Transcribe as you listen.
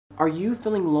Are you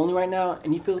feeling lonely right now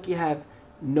and you feel like you have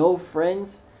no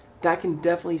friends? That can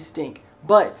definitely stink.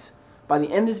 But by the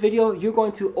end of this video, you're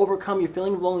going to overcome your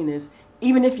feeling of loneliness,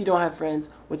 even if you don't have friends,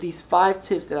 with these 5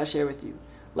 tips that I share with you.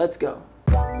 Let's go.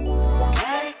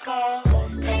 Let it go,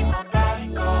 make my body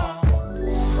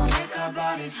go. Take our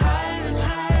bodies higher and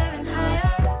higher and higher.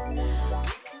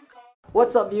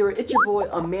 What's up, viewer? It's your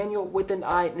boy Emmanuel with an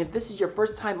I, and if this is your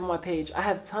first time on my page, I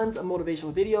have tons of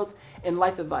motivational videos and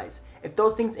life advice. If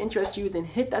those things interest you, then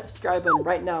hit that subscribe button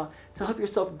right now to help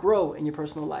yourself grow in your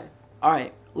personal life.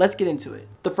 Alright, let's get into it.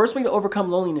 The first way to overcome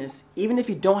loneliness, even if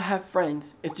you don't have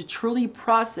friends, is to truly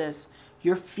process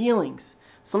your feelings.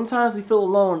 Sometimes we feel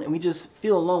alone and we just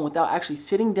feel alone without actually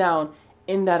sitting down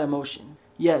in that emotion.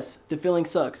 Yes, the feeling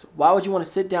sucks. Why would you want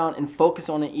to sit down and focus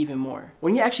on it even more?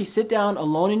 When you actually sit down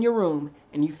alone in your room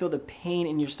and you feel the pain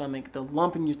in your stomach, the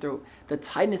lump in your throat, the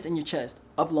tightness in your chest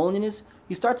of loneliness,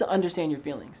 you start to understand your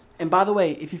feelings. And by the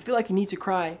way, if you feel like you need to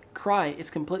cry, cry. It's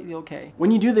completely okay.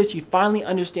 When you do this, you finally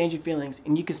understand your feelings,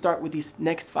 and you can start with these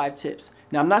next 5 tips.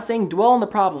 Now, I'm not saying dwell on the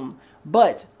problem,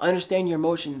 but understand your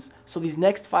emotions, so these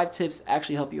next 5 tips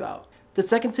actually help you out. The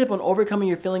second tip on overcoming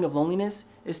your feeling of loneliness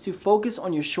is to focus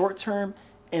on your short-term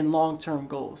and long-term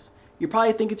goals. You're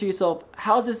probably thinking to yourself,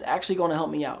 how is this actually going to help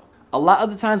me out? A lot of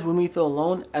the times when we feel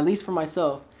alone, at least for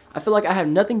myself, I feel like I have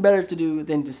nothing better to do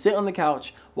than to sit on the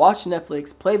couch, watch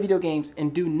Netflix, play video games,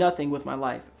 and do nothing with my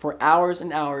life for hours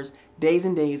and hours, days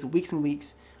and days, weeks and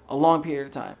weeks, a long period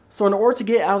of time. So in order to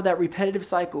get out of that repetitive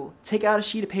cycle, take out a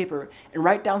sheet of paper and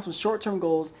write down some short-term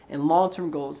goals and long-term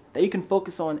goals that you can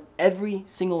focus on every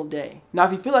single day. Now,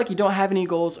 if you feel like you don't have any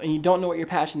goals and you don't know what your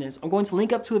passion is, I'm going to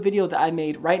link up to a video that I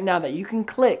made right now that you can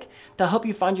click to help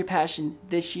you find your passion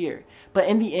this year. But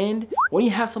in the end, when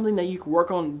you have something that you can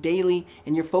work on daily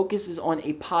and your focus is on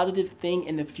a positive thing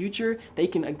in the future that you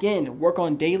can, again, work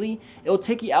on daily, it will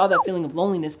take you out of that feeling of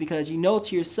loneliness because you know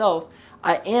to yourself,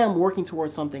 I am working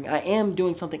towards something. I am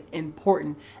doing something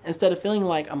important instead of feeling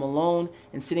like I'm alone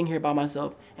and sitting here by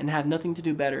myself and have nothing to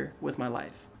do better with my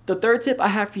life. The third tip I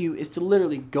have for you is to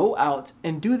literally go out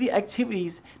and do the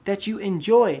activities that you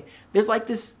enjoy. There's like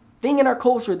this thing in our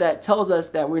culture that tells us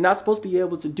that we're not supposed to be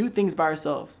able to do things by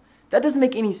ourselves. That doesn't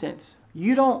make any sense.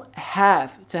 You don't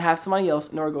have to have somebody else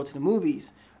in order to go to the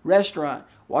movies, restaurant,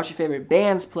 watch your favorite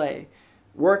bands play,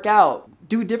 work out,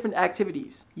 do different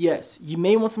activities. Yes, you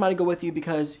may want somebody to go with you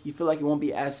because you feel like it won't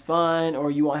be as fun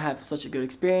or you won't have such a good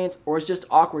experience or it's just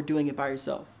awkward doing it by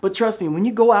yourself. But trust me, when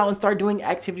you go out and start doing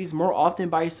activities more often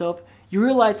by yourself, you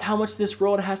realize how much this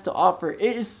world has to offer.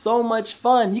 It is so much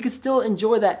fun. You can still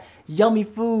enjoy that yummy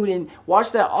food and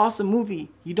watch that awesome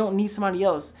movie. You don't need somebody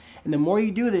else. And the more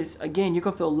you do this, again, you're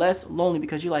gonna feel less lonely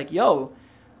because you're like, yo,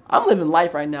 I'm living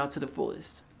life right now to the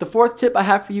fullest. The fourth tip I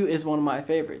have for you is one of my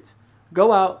favorites.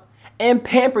 Go out and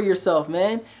pamper yourself,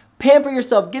 man. Pamper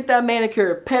yourself. Get that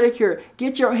manicure, pedicure,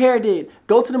 get your hair did.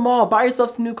 Go to the mall, buy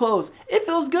yourself some new clothes. It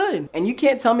feels good. And you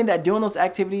can't tell me that doing those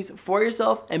activities for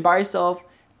yourself and by yourself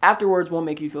afterwards won't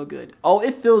make you feel good. Oh,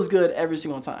 it feels good every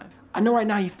single time. I know right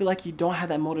now you feel like you don't have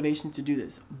that motivation to do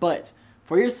this, but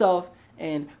for yourself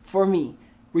and for me,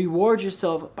 reward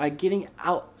yourself by getting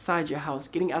outside your house,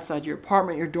 getting outside your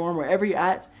apartment, your dorm, wherever you're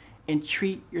at, and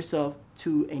treat yourself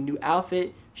to a new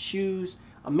outfit, shoes,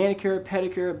 a manicure,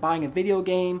 pedicure, buying a video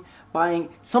game, buying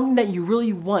something that you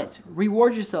really want.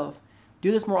 Reward yourself.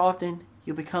 Do this more often,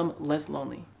 you'll become less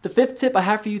lonely. The fifth tip I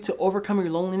have for you to overcome your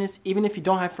loneliness, even if you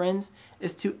don't have friends,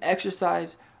 is to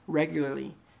exercise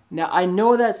regularly. Now, I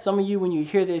know that some of you, when you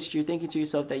hear this, you're thinking to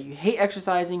yourself that you hate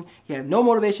exercising, you have no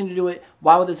motivation to do it.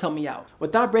 Why would this help me out?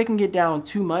 Without breaking it down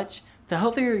too much, the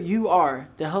healthier you are,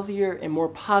 the healthier and more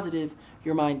positive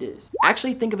your mind is.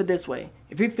 Actually, think of it this way.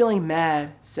 If you're feeling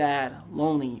mad, sad,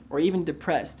 lonely, or even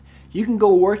depressed, you can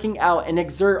go working out and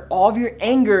exert all of your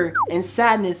anger and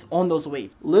sadness on those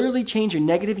weights. Literally change your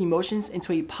negative emotions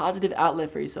into a positive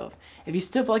outlet for yourself. If you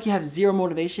still feel like you have zero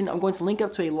motivation, I'm going to link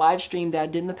up to a live stream that I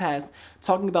did in the past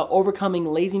talking about overcoming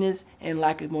laziness and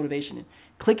lack of motivation.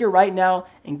 Click it right now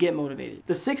and get motivated.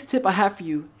 The sixth tip I have for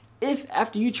you, if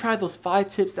after you try those 5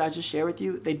 tips that I just shared with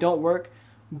you, they don't work,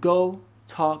 go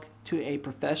talk to a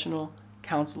professional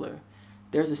counselor.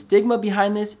 There's a stigma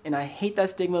behind this, and I hate that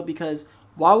stigma because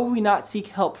why would we not seek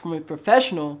help from a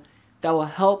professional that will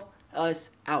help us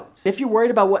out? If you're worried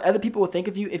about what other people will think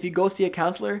of you if you go see a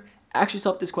counselor, ask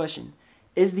yourself this question.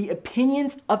 Is the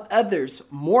opinions of others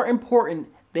more important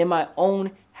than my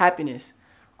own happiness?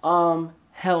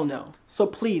 Hell no. So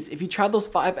please, if you tried those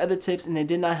 5 other tips and they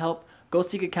did not help, go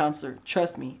seek a counselor.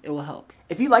 Trust me, it will help.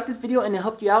 If you like this video and it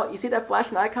helped you out, you see that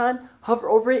flashing icon? Hover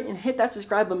over it and hit that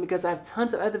subscribe button because I have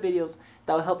tons of other videos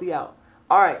that will help you out.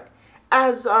 Alright,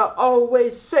 as I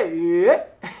always say,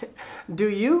 Do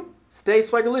you stay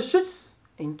swaggerlicious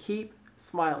and keep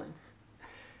smiling.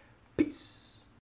 Peace.